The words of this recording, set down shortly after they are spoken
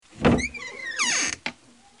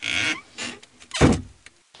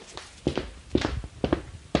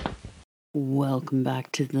Welcome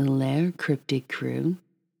back to the Lair Cryptid Crew.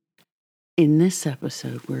 In this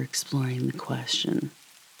episode, we're exploring the question,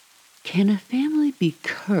 can a family be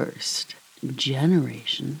cursed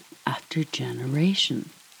generation after generation?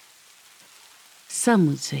 Some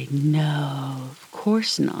would say, no, of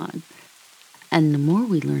course not. And the more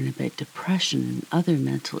we learn about depression and other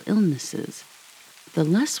mental illnesses, the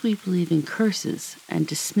less we believe in curses and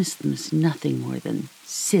dismiss them as nothing more than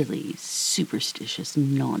silly, superstitious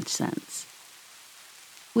nonsense.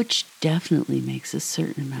 Which definitely makes a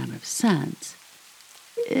certain amount of sense,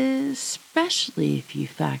 especially if you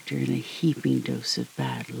factor in a heaping dose of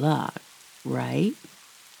bad luck, right?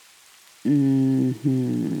 But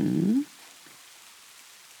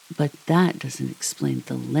that doesn't explain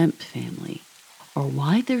the Lemp family, or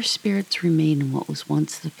why their spirits remain in what was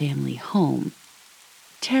once the family home,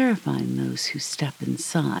 terrifying those who step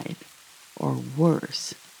inside, or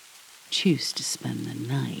worse, choose to spend the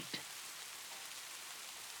night.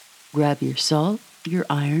 Grab your salt, your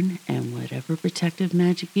iron, and whatever protective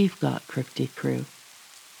magic you've got, Cryptid Crew.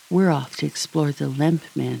 We're off to explore the Lemp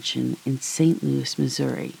Mansion in St. Louis,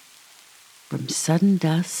 Missouri. From sudden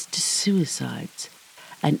deaths to suicides,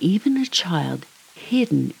 and even a child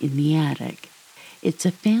hidden in the attic, it's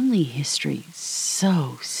a family history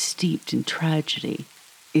so steeped in tragedy.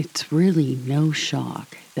 It's really no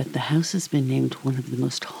shock that the house has been named one of the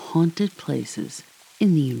most haunted places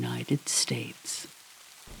in the United States.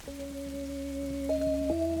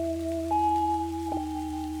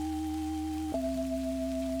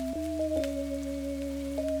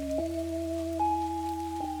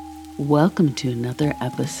 Welcome to another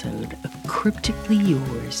episode of Cryptically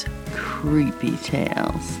Yours Creepy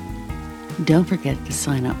Tales. Don't forget to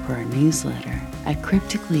sign up for our newsletter at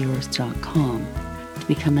crypticallyyours.com to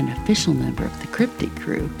become an official member of the Cryptid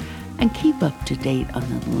Crew and keep up to date on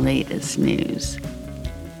the latest news.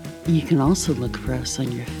 You can also look for us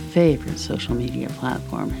on your favorite social media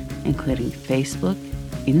platform, including Facebook,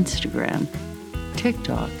 Instagram,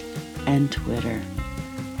 TikTok, and Twitter.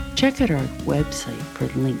 Check out our website for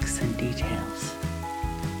links and details.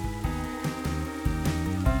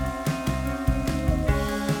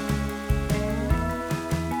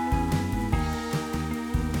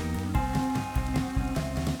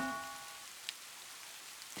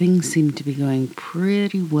 Things seemed to be going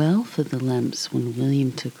pretty well for the Lemps when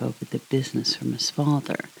William took over the business from his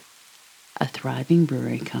father. A thriving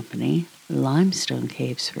brewery company, limestone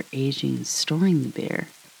caves for aging and storing the beer,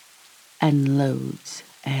 and loads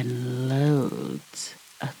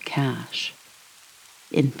of cash.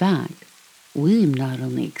 In fact, William not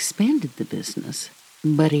only expanded the business,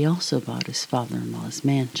 but he also bought his father-in-law's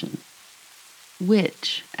mansion,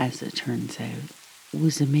 which, as it turns out,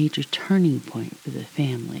 was a major turning point for the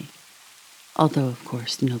family, although of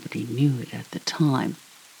course nobody knew it at the time.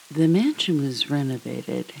 The mansion was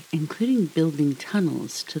renovated, including building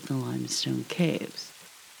tunnels to the limestone caves,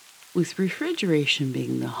 with refrigeration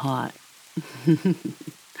being the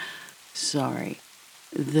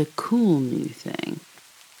the cool new thing.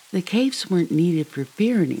 The caves weren't needed for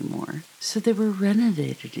beer anymore, so they were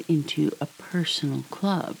renovated into a personal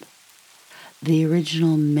club. The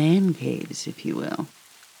original man caves, if you will.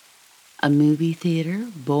 A movie theater,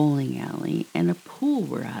 bowling alley, and a pool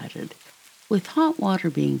were added, with hot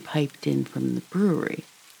water being piped in from the brewery.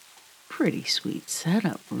 Pretty sweet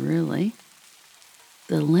setup, really.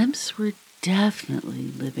 The Lemps were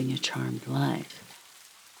definitely living a charmed life.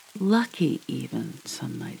 Lucky even,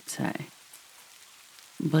 some might say.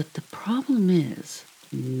 But the problem is,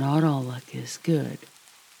 not all luck is good,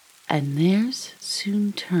 and theirs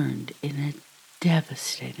soon turned in a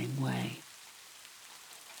devastating way.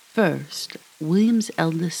 First, William's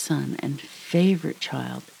eldest son and favorite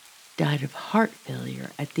child died of heart failure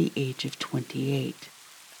at the age of 28.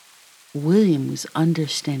 William was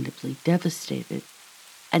understandably devastated,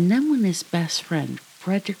 and then when his best friend,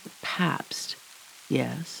 Frederick Pabst,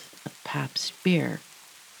 yes, a Pabst beer,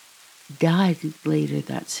 died later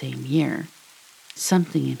that same year,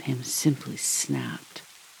 something in him simply snapped.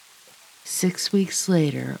 6 weeks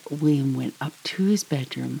later, William went up to his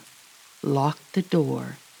bedroom, locked the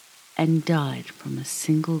door, and died from a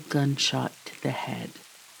single gunshot to the head.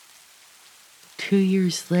 2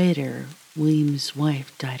 years later, William's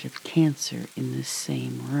wife died of cancer in the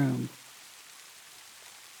same room.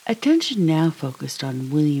 Attention now focused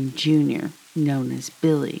on William Jr., known as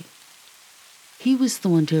Billy. He was the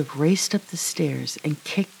one to have raced up the stairs and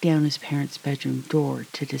kicked down his parents' bedroom door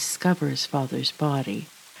to discover his father's body,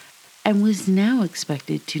 and was now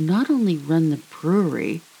expected to not only run the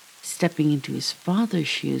brewery, stepping into his father's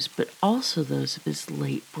shoes, but also those of his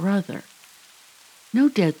late brother. No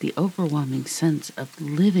doubt the overwhelming sense of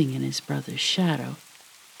living in his brother's shadow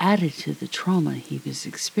added to the trauma he was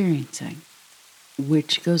experiencing,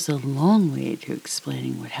 which goes a long way to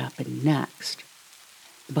explaining what happened next,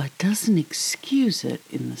 but doesn't excuse it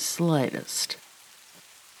in the slightest.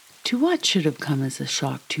 To what should have come as a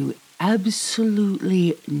shock to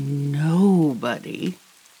absolutely nobody,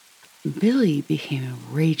 Billy became a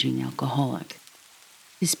raging alcoholic.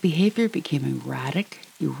 His behavior became erratic,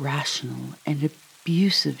 irrational, and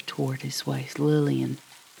abusive toward his wife Lillian.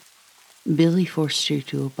 Billy forced her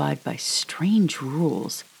to abide by strange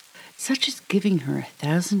rules, such as giving her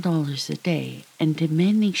 $1,000 a day and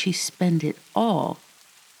demanding she spend it all,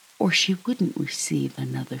 or she wouldn't receive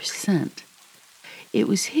another cent. It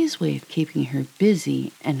was his way of keeping her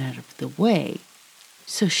busy and out of the way,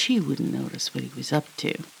 so she wouldn't notice what he was up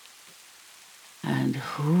to. And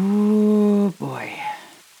oh boy,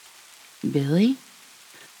 Billy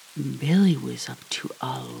was up to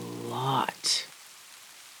a lot.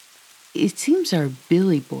 It seems our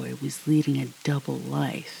Billy boy was leading a double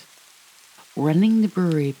life, running the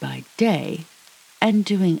brewery by day and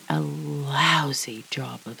doing a lousy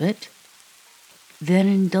job of it, then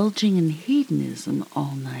indulging in hedonism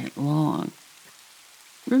all night long.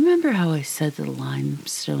 Remember how I said the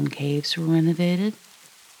limestone caves were renovated?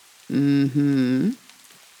 Mm-hmm.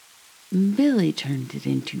 Billy turned it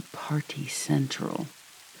into Party Central.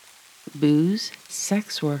 Booze,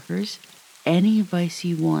 sex workers, any vice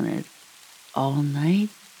you wanted, all night,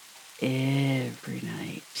 every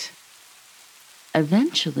night.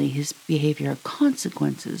 Eventually, his behavior had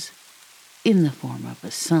consequences in the form of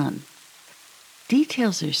a son.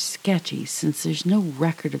 Details are sketchy since there's no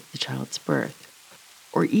record of the child's birth,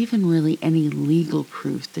 or even really any legal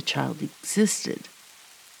proof the child existed.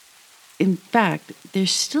 In fact,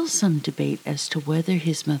 there's still some debate as to whether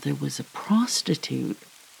his mother was a prostitute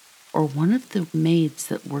or one of the maids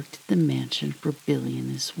that worked at the mansion for Billy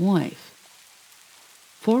and his wife.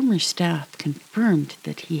 Former staff confirmed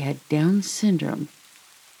that he had Down syndrome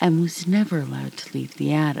and was never allowed to leave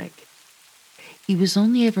the attic. He was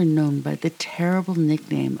only ever known by the terrible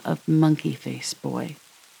nickname of Monkey Face Boy.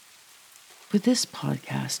 For this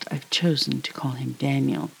podcast, I've chosen to call him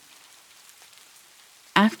Daniel.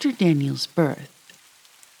 After Daniel's birth,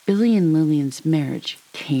 Billy and Lillian's marriage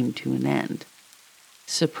came to an end.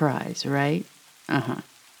 Surprise, right? Uh-huh.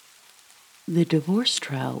 The divorce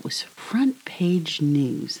trial was front-page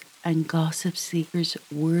news, and gossip seekers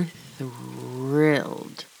were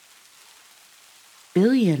thrilled.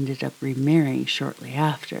 Billy ended up remarrying shortly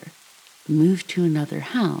after, moved to another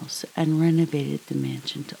house, and renovated the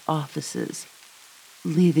mansion to offices,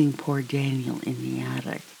 leaving poor Daniel in the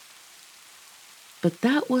attic. But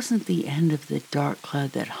that wasn't the end of the dark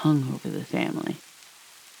cloud that hung over the family.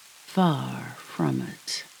 Far from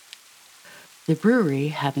it. The brewery,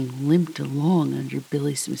 having limped along under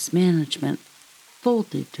Billy's mismanagement,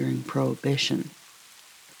 folded during Prohibition.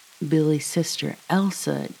 Billy's sister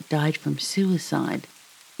Elsa died from suicide,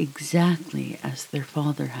 exactly as their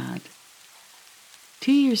father had.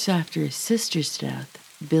 2 years after his sister's death,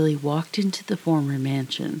 Billy walked into the former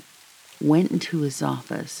mansion, went into his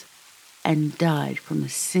office, and died from a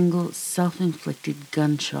single self-inflicted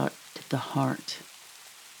gunshot to the heart.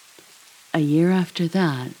 A year after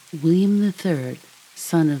that, William III,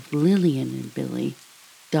 son of Lillian and Billy,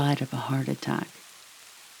 died of a heart attack.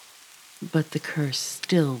 But the curse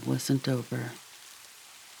still wasn't over.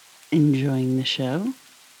 Enjoying the show?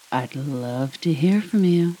 I'd love to hear from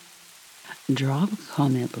you. Drop a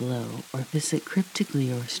comment below or visit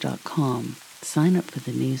cryptically.com, sign up for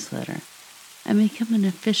the newsletter, and become an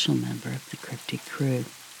official member of the Cryptic Crew.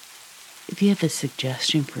 If you have a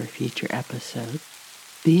suggestion for a future episode,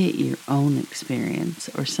 be it your own experience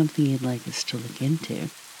or something you'd like us to look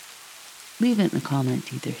into, leave it in a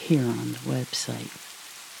comment either here or on the website.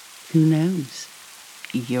 Who knows?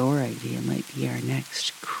 Your idea might be our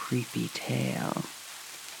next creepy tale.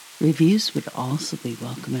 Reviews would also be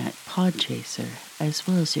welcome at Podchaser, as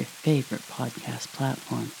well as your favorite podcast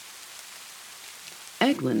platform.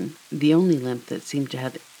 Edwin, the only Lemp that seemed to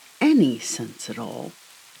have any sense at all,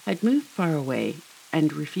 had moved far away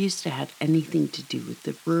and refused to have anything to do with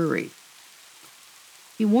the brewery.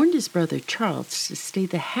 He warned his brother Charles to stay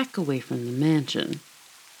the heck away from the mansion,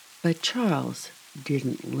 but Charles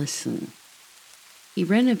didn't listen. He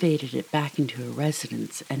renovated it back into a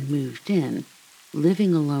residence and moved in,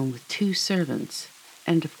 living alone with 2 servants,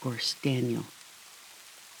 and of course Daniel.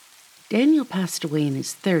 Daniel passed away in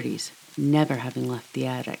his 30s, never having left the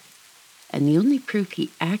attic, and the only proof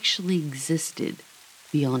he actually existed,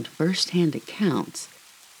 beyond first-hand accounts,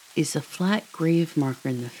 is a flat grave marker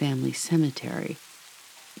in the family cemetery,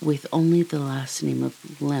 with only the last name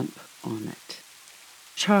of Lemp on it.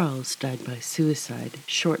 Charles died by suicide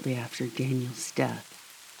shortly after Daniel's death.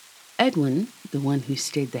 Edwin, the one who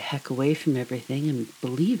stayed the heck away from everything and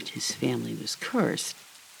believed his family was cursed,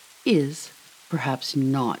 is, perhaps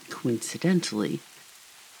not coincidentally,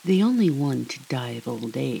 the only one to die of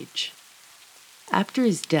old age. After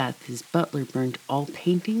his death, his butler burned all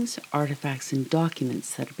paintings, artifacts, and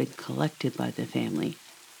documents that had been collected by the family,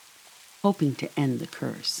 hoping to end the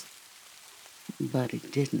curse. But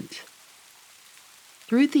it didn't.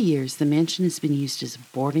 Through the years, the mansion has been used as a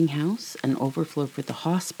boarding house, an overflow for the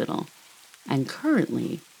hospital, and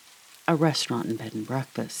currently, a restaurant and bed and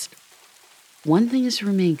breakfast. One thing has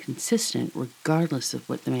remained consistent regardless of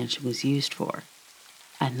what the mansion was used for,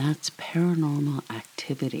 and that's paranormal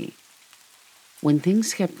activity. When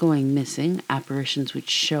things kept going missing, apparitions would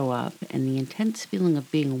show up, and the intense feeling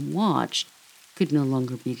of being watched could no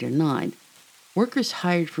longer be denied. Workers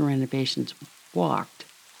hired for renovations walked,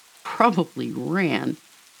 probably ran,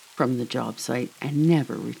 from the job site and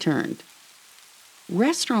never returned.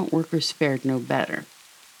 Restaurant workers fared no better.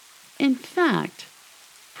 In fact,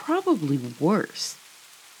 probably worse.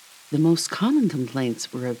 The most common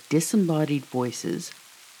complaints were of disembodied voices,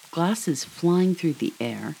 glasses flying through the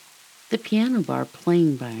air, the piano bar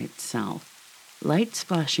playing by itself, lights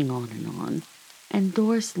flashing on, and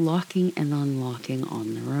doors locking and unlocking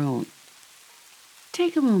on their own.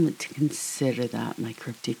 Take a moment to consider that, my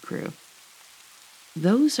cryptid crew.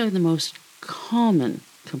 Those are the most common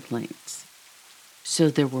complaints. So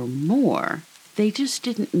there were more, they just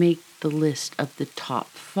didn't make the list of the top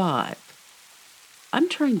 5. I'm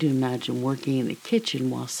trying to imagine working in the kitchen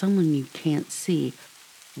while someone you can't see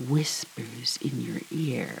whispers in your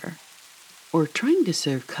ear, or trying to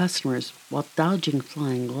serve customers while dodging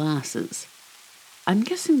flying glasses. I'm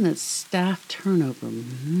guessing that staff turnover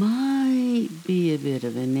might be a bit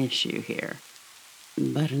of an issue here.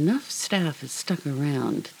 But enough staff has stuck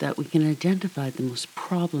around that we can identify the most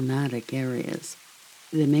problematic areas.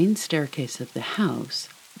 The main staircase of the house,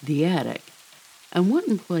 the attic, and what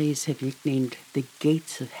employees have nicknamed the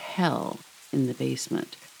gates of hell in the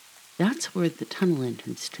basement. That's where the tunnel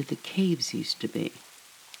entrance to the caves used to be.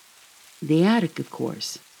 The attic, of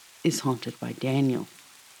course, is haunted by Daniel.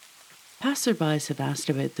 Passerbys have asked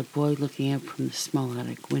about the boy looking out from the small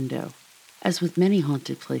attic window. As with many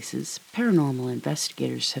haunted places, paranormal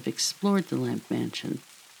investigators have explored the Lemp mansion,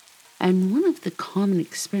 and one of the common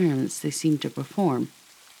experiments they seem to perform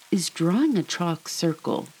is drawing a chalk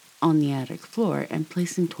circle on the attic floor and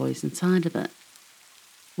placing toys inside of it.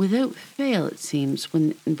 Without fail, it seems,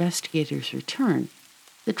 when investigators return,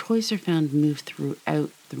 the toys are found moved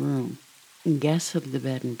throughout the room. Guests of the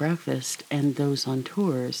bed and breakfast and those on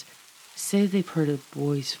tours say they've heard a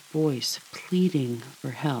boy's voice pleading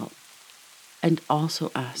for help and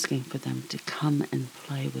also asking for them to come and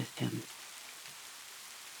play with him.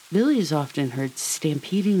 Billy is often heard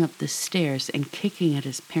stampeding up the stairs and kicking at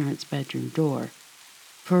his parents' bedroom door,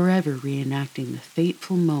 forever reenacting the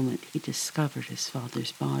fateful moment he discovered his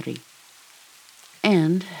father's body.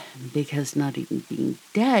 And, because not even being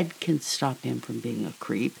dead can stop him from being a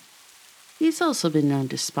creep, he's also been known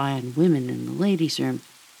to spy on women in the ladies' room,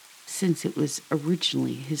 since it was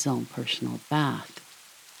originally his own personal bath.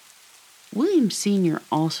 William Sr.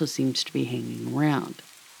 also seems to be hanging around.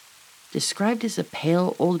 Described as a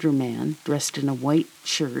pale older man dressed in a white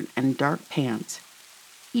shirt and dark pants,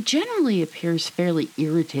 he generally appears fairly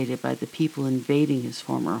irritated by the people invading his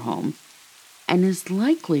former home, and is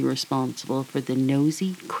likely responsible for the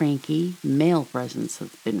nosy, cranky male presence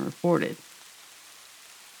that's been reported.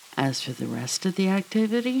 As for the rest of the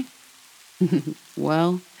activity,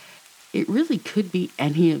 well, it really could be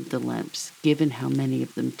any of the Lemps, given how many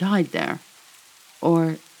of them died there.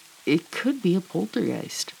 Or it could be a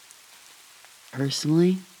poltergeist.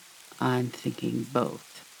 Personally, I'm thinking both.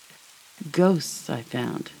 Ghosts, I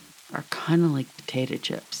found, are kind of like potato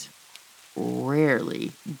chips.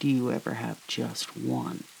 Rarely do you ever have just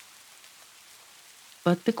one.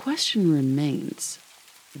 But the question remains,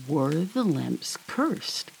 were the Lemps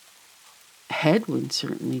cursed? Edwin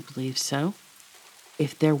certainly believes so.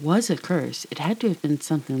 If there was a curse, it had to have been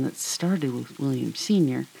something that started with William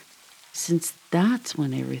Sr., since that's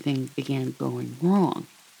when everything began going wrong.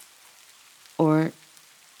 Or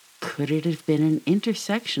could it have been an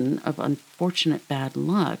intersection of unfortunate bad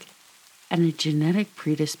luck and a genetic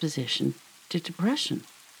predisposition to depression?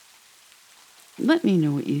 Let me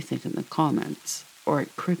know what you think in the comments or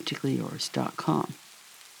at crypticallyyours.com.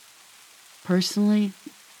 Personally,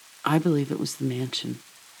 I believe it was the mansion.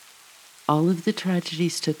 All of the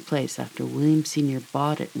tragedies took place after William Sr.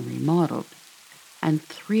 bought it and remodeled, and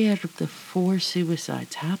 3 out of the 4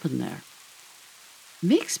 suicides happened there.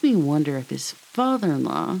 Makes me wonder if his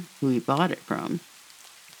father-in-law, who he bought it from,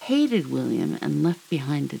 hated William and left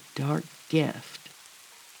behind a dark gift,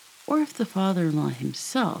 or if the father-in-law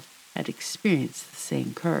himself had experienced the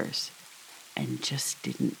same curse and just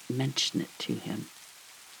didn't mention it to him.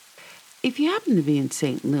 If you happen to be in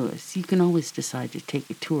St. Louis, you can always decide to take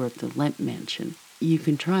a tour of the Lemp mansion. You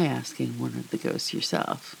can try asking one of the ghosts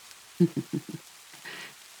yourself.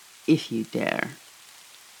 If you dare.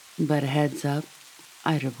 But a heads up,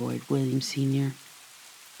 I'd avoid William Sr.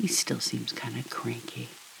 He still seems kind of cranky.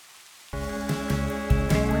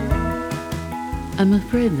 I'm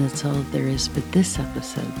afraid that's all there is for this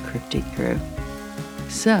episode, Cryptid Crew.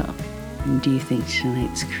 So, do you think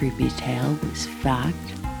tonight's creepy tale was fact,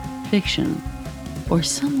 fiction, or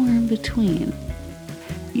somewhere in between?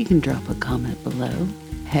 You can drop a comment below,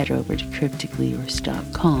 head over to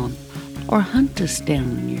crypticallyyours.com, or hunt us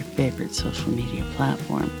down on your favorite social media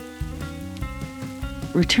platform.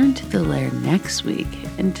 Return to the lair next week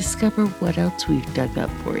and discover what else we've dug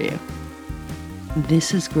up for you.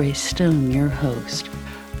 This is Grace Stone, your host,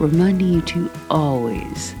 reminding you to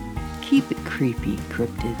always keep it creepy,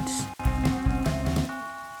 cryptids.